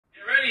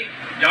ready.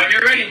 Y'all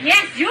get ready.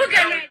 Yes, you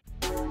get ready.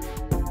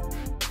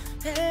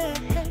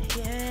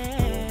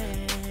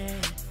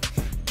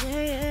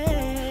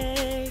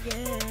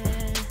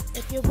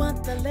 If you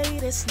want the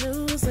latest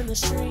news in the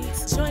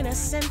streets, join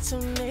us and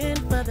tune in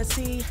for the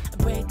tea.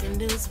 Breaking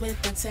news with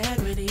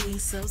integrity.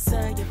 So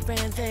tell your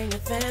friends and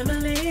your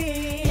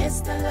family.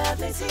 It's the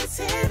Lovelyti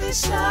TV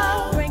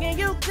show, bringing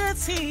you good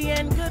tea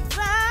and good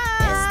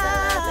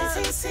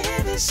vibes. It's the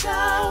Lovelyti TV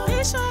show.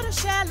 Be sure to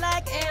share,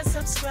 like, and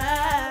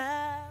subscribe.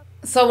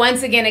 So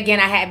once again,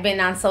 I had been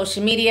on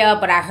social media,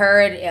 but I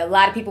heard a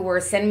lot of people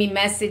were sending me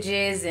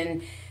messages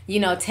and,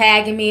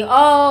 tagging me.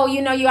 Oh,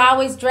 you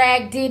always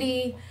drag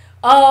Diddy.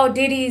 Oh,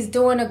 Diddy's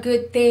doing a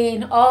good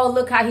thing. Oh,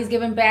 look how he's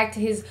giving back to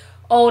his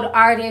old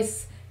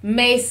artists.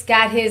 Mase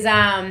got his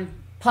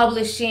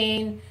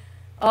publishing.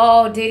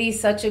 Oh, Diddy's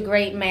such a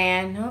great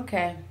man.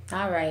 Okay,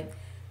 all right.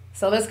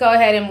 So let's go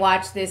ahead and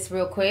watch this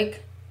real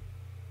quick.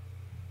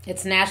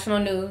 It's national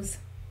news.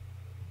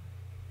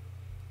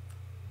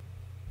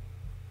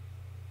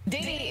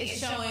 Diddy is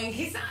showing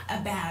he's not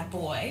a bad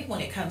boy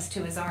when it comes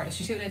to his artist.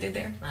 You see what I did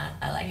there?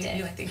 I liked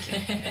it. I think so.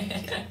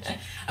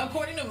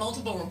 According to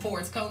multiple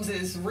reports,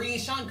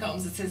 Sean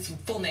Combs is his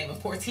full name,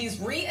 of course. He's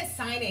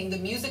reassigning the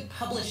music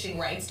publishing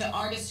rights to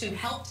artists who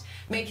helped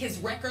make his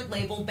record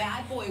label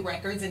Bad Boy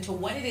Records into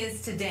what it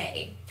is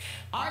today.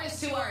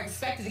 Artists who are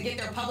expected to get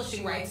their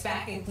publishing rights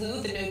back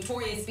include the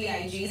Notorious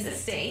B.I.G.'s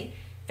estate,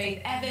 Faith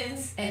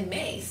Evans, and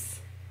Mase.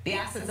 The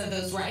assets of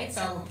those rights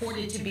are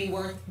reported to be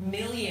worth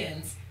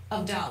millions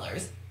of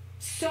dollars.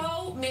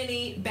 So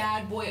many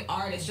bad boy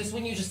artists. Just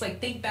when you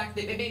think back,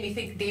 it made me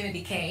think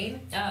Danity Kane.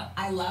 Oh,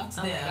 I loved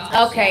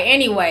them. Okay.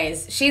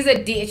 Anyways, she's a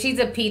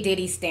P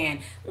Diddy stan.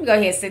 Let me go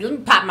ahead and say, let me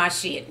pop my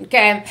shit,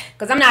 okay?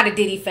 Because I'm not a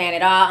Diddy fan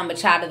at all. I'm a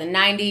child of the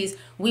 '90s.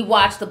 We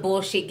watched the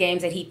bullshit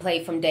games that he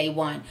played from day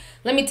one.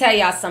 Let me tell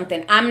y'all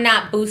something. I'm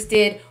not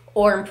boosted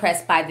or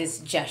impressed by this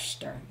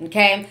gesture.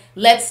 Okay,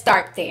 let's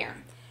start there.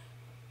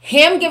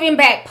 Him giving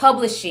back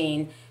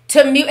publishing to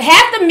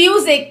half the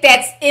music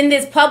that's in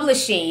this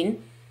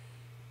publishing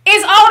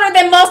is older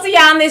than most of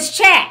y'all in this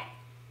chat.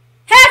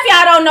 Half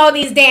y'all don't know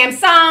these damn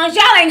songs.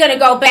 Y'all ain't gonna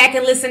go back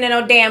and listen to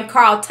no damn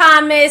Carl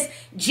Thomas,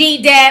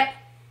 G-Dep.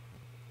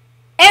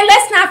 And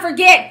let's not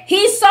forget,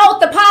 he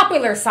sold the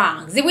popular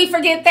songs. Did we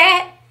forget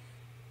that?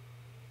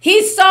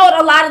 He sold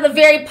a lot of the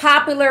very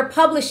popular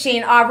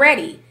publishing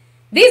already.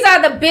 These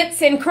are the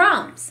bits and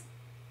crumbs.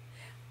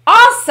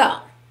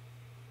 Also,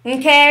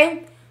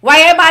 okay, while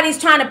everybody's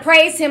trying to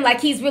praise him like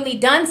he's really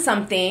done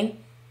something,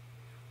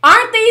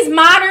 aren't these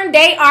modern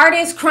day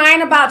artists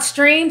crying about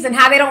streams and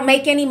how they don't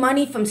make any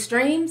money from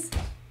streams?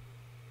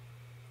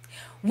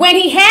 When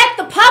he had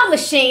the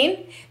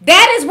publishing,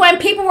 that is when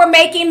people were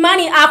making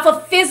money off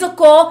of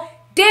physical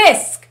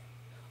disc,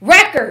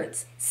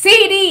 records,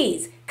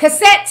 CDs,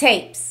 cassette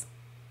tapes.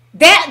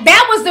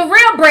 That was the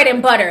real bread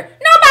and butter.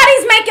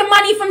 Nobody's making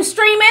money from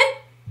streaming.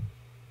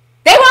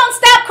 They won't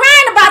stop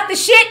crying about the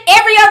shit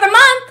every other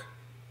month.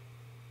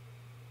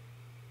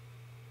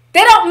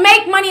 They don't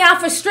make money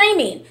off of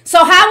streaming.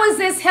 So how is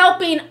this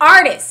helping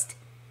artists?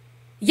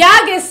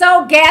 Y'all get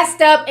so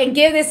gassed up and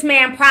give this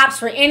man props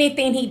for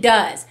anything he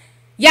does.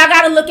 Y'all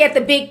got to look at the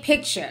big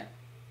picture.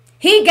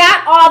 He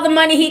got all the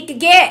money he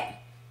could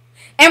get.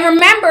 And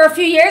remember a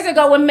few years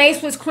ago when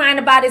Mase was crying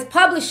about his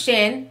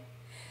publishing,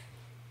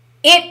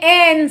 it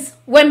ends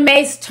when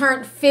Mase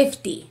turned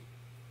 50.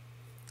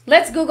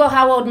 Let's Google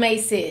how old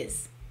Mase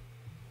is.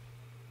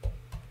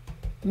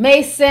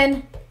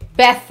 Mason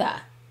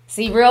Betha.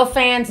 See, real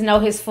fans know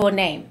his full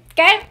name,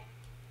 okay?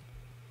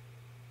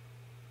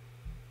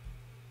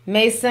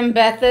 Mason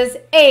Betha's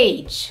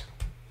age.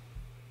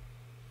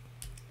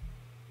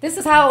 This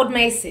is how old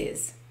Mase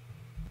is.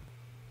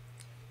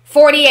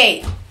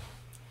 48.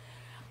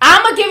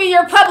 I'm going to give you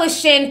your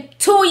publishing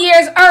 2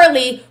 years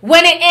early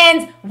when it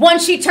ends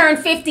once she turned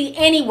 50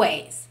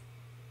 anyways.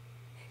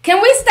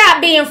 Can we stop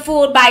being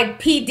fooled by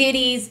P.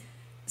 Diddy's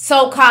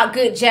so-called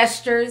good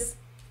gestures?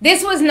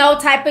 This was no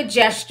type of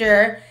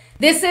gesture.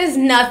 This is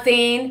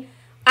nothing.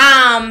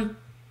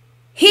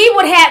 He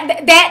would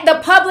have that the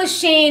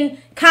publishing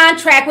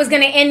contract was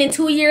going to end in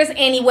 2 years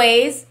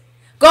anyways.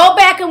 Go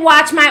back and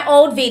watch my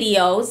old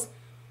videos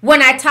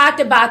when I talked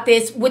about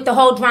this with the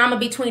whole drama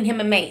between him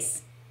and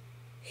Mase.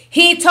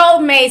 He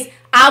told Mase,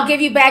 I'll give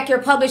you back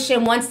your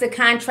publishing once the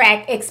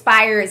contract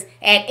expires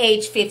at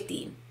age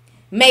 50.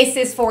 Mase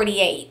is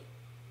 48.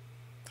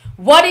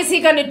 What is he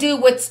going to do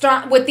with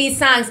these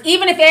songs?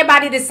 Even if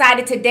everybody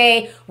decided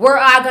today we're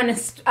all going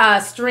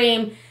to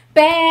stream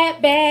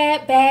Bad,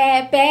 Bad,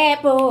 Bad,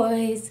 Bad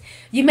Boys.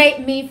 You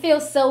make me feel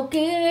so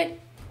good.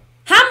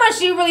 How much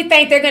do you really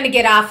think they're going to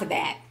get off of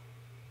that?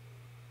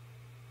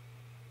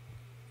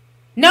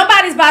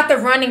 Nobody's about to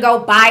run and go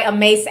buy a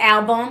Mase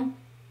album.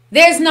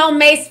 There's no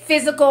Mase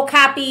physical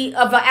copy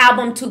of an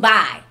album to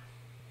buy.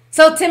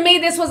 So to me,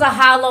 this was a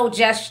hollow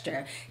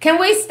gesture. Can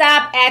we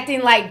stop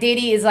acting like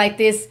Diddy is like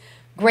this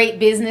great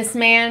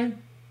businessman?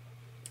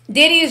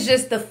 Diddy is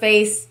just the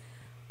face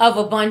of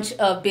a bunch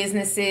of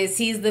businesses.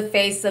 He's the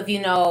face of,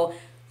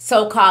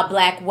 so-called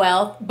black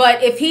wealth.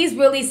 But if he's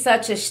really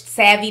such a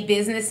savvy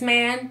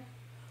businessman,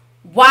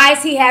 why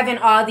is he having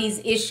all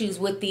these issues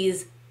with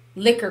these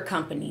liquor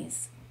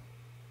companies?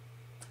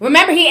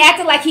 Remember, he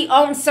acted like he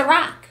owned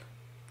Ciroc.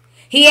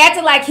 He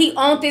acted like he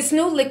owned this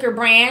new liquor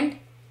brand,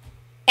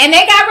 and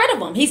they got rid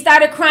of him. He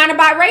started crying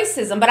about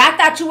racism, but I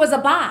thought you was a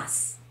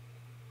boss.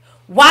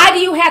 Why do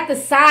you have to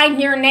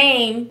sign your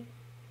name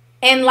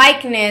and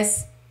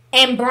likeness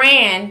and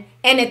brand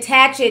and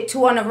attach it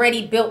to an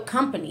already built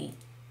company?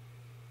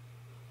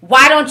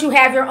 Why don't you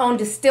have your own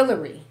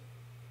distillery?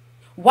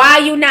 Why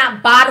are you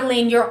not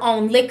bottling your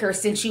own liquor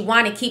since you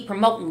want to keep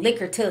promoting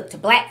liquor to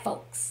black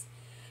folks?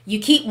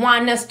 You keep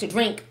wanting us to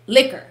drink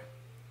liquor.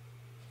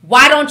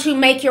 Why don't you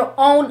make your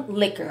own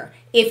liquor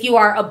if you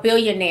are a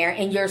billionaire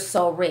and you're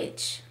so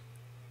rich?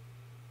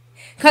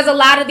 Because a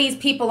lot of these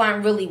people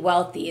aren't really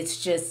wealthy. It's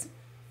just,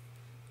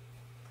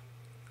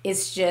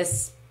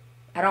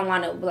 I don't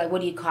want to, like,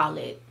 what do you call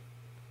it?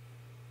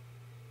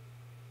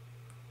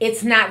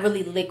 It's not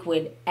really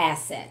liquid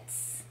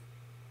assets.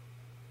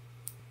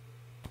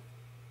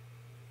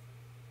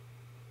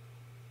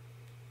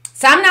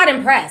 So I'm not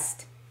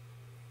impressed.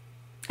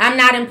 I'm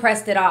not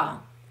impressed at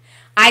all.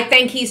 I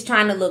think he's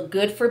trying to look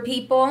good for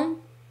people.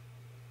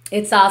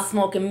 It's all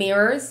smoke and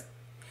mirrors.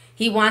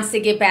 He wants to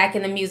get back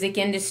in the music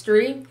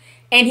industry.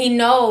 And he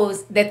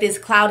knows that this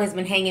cloud has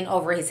been hanging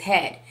over his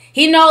head.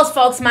 He knows,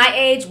 folks, my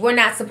age, we're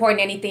not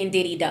supporting anything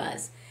Diddy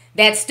does.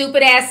 That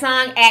stupid ass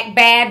song, Act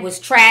Bad, was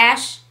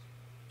trash.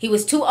 He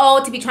was too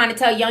old to be trying to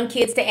tell young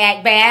kids to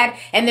act bad.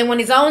 And then when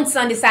his own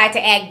son decided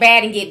to act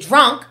bad and get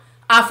drunk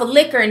off of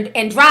liquor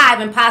and drive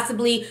and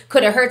possibly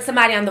could have hurt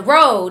somebody on the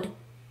road,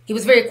 he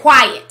was very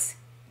quiet.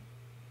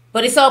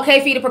 But it's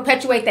okay for you to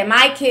perpetuate that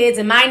my kids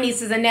and my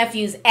nieces and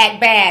nephews act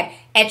bad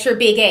at your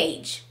big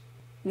age.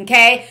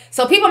 Okay?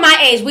 So people my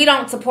age, we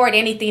don't support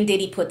anything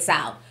Diddy puts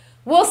out.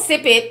 We'll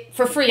sip it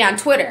for free on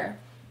Twitter.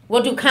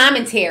 We'll do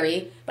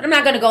commentary, but I'm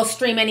not going to go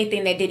stream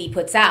anything that Diddy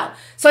puts out.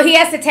 So he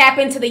has to tap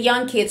into the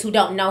young kids who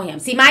don't know him.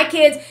 See, my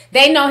kids,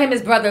 they know him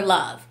as Brother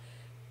Love.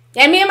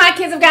 And me and my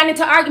kids have gotten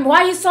into argument.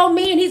 Why are you so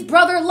mean? He's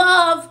Brother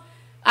Love.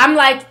 I'm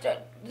like,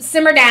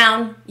 simmer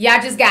down.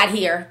 Y'all just got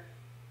here.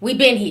 We've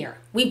been here.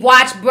 We've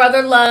watched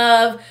Brother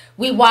Love.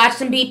 We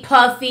watched him be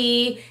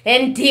Puffy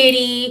and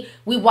Diddy.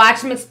 We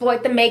watched him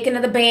exploit the making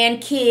of the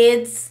band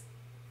Kids.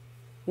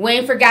 We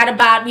ain't forgot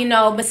about,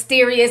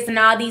 Mysterious and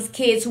all these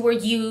kids who were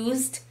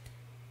used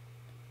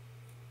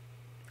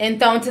and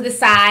thrown to the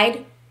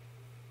side.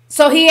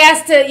 So he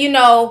has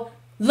to,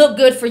 look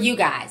good for you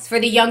guys, for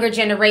the younger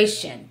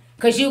generation.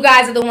 Because you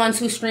guys are the ones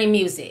who stream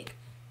music.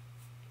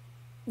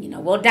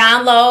 We'll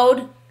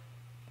download.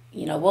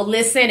 We'll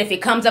listen if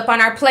it comes up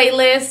on our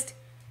playlist.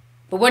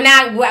 But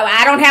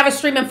I don't have a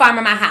streaming farm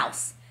in my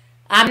house.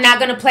 I'm not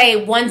going to play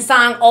one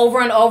song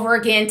over and over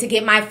again to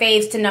get my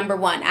faves to number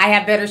one. I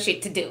have better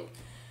shit to do.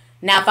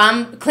 Now, if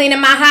I'm cleaning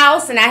my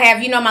house and I have,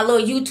 my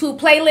little YouTube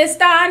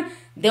playlist on,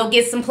 they'll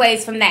get some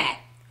plays from that.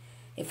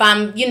 If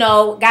I'm,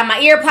 got my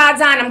ear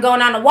pods on, I'm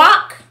going on a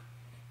walk,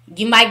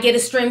 you might get a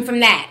stream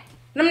from that.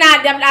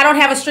 I don't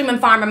have a streaming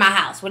farm in my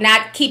house. We're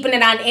not keeping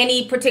it on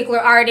any particular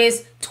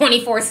artist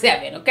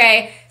 24/7,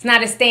 okay? It's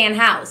not a staying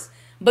house.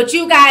 But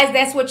you guys,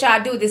 that's what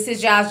y'all do. This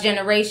is y'all's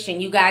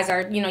generation. You guys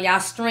are, y'all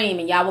stream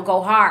and y'all will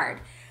go hard.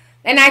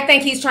 And I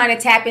think he's trying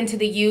to tap into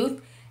the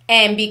youth.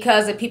 And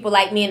because of people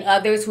like me and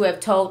others who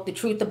have told the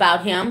truth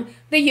about him,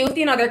 the youth,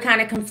 they're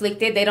kind of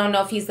conflicted. They don't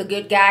know if he's a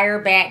good guy or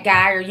a bad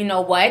guy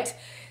or what.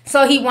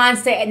 So he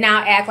wants to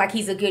now act like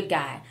he's a good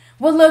guy.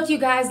 Well, look, you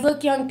guys,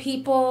 look, young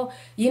people,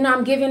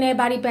 I'm giving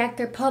everybody back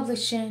their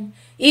publishing,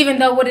 even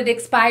though it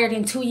expired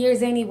in 2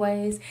 years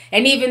anyways.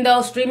 And even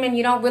though streaming,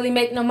 you don't really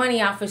make no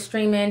money off of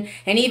streaming.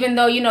 And even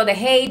though, the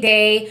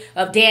heyday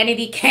of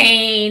Danity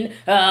Kane,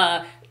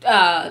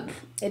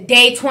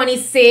 Day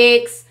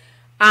 26,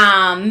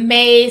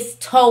 Mace,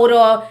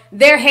 Total,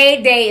 their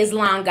heyday is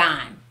long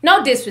gone.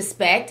 No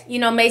disrespect.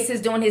 Mace is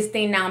doing his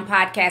thing now in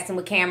podcasting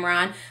with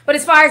Cameron. But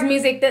as far as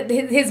music,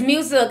 his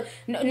music,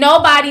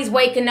 nobody's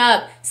waking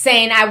up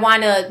saying, I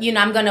want to,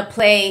 I'm going to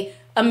play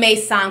a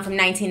Mace song from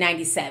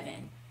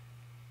 1997.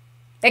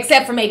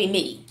 Except for maybe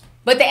me.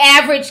 But the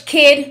average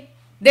kid,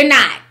 they're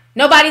not.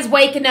 Nobody's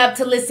waking up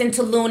to listen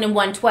to Loon and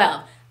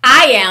 112.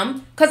 I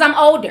am, because I'm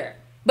older.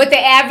 But the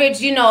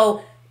average,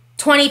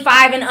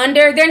 25 and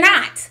under, they're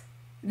not.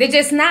 They're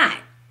just not.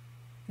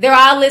 They're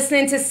all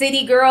listening to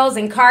City Girls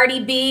and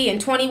Cardi B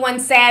and 21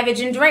 Savage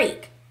and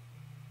Drake.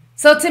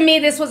 So to me,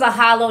 this was a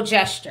hollow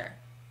gesture.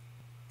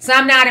 So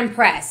I'm not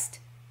impressed.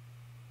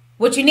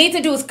 What you need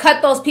to do is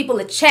cut those people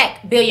a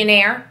check,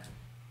 billionaire.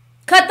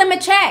 Cut them a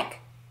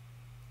check.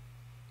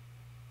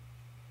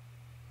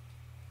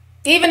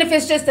 Even if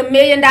it's just $1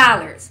 million.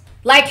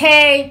 Like,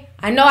 hey,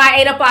 I know I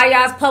ate up all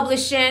y'all's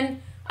publishing.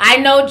 I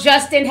know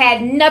Justin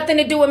had nothing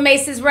to do with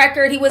Mace's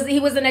record. He was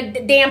in a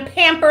damn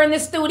pamper in the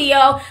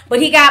studio,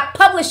 but he got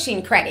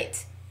publishing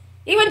credit.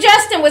 Even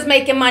Justin was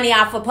making money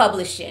off of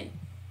publishing.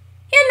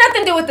 He had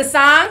nothing to do with the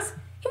songs.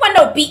 He wasn't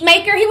no beat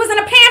maker. He was in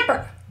a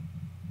pamper.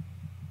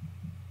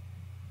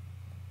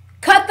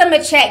 Cut them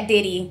a check,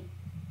 Diddy.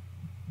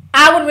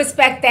 I would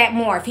respect that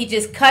more if he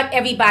just cut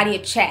everybody a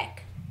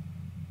check.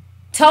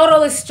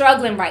 Total is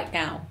struggling right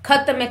now.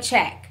 Cut them a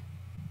check.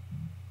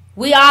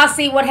 We all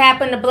see what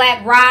happened to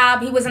Black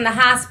Rob. He was in the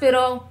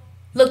hospital.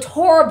 Looked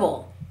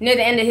horrible near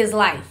the end of his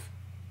life.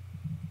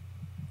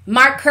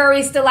 Mark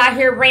Curry's still out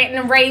here ranting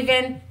and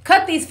raving.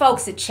 Cut these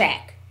folks a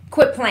check.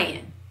 Quit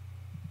playing.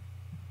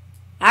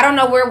 I don't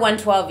know where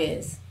 112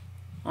 is.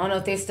 I don't know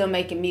if they're still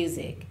making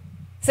music.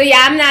 So yeah,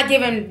 I'm not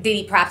giving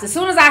Diddy props. As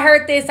soon as I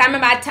heard this, I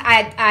remember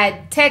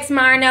I text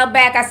Marnell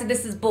back. I said,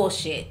 this is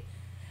bullshit.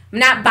 I'm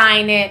not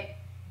buying it.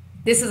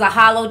 This is a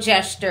hollow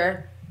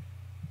gesture.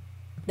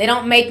 They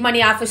don't make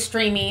money off of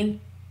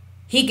streaming.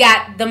 He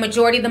got the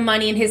majority of the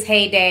money in his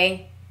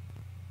heyday.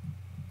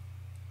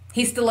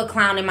 He's still a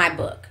clown in my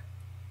book.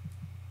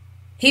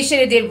 He should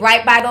have did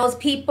right by those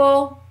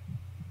people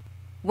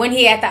when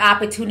he had the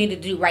opportunity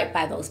to do right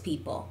by those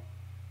people.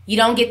 You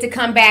don't get to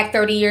come back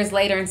 30 years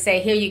later and say,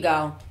 here you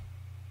go.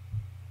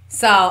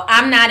 So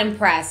I'm not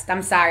impressed.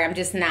 I'm sorry. I'm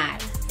just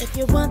not. If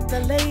you want the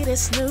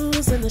latest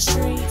news in the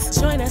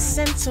streets, join us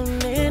and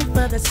tune in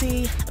for the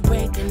tea.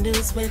 Breaking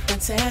news with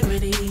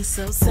integrity.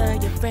 So tell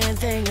your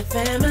friends and your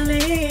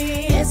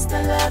family. It's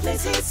the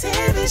Lovelyti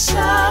TV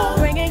show,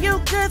 bringing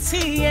you good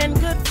tea and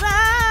good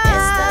vibes.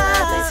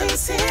 It's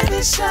the Lovelyti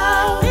TV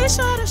show. Be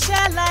sure to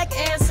share, like,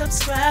 and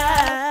subscribe.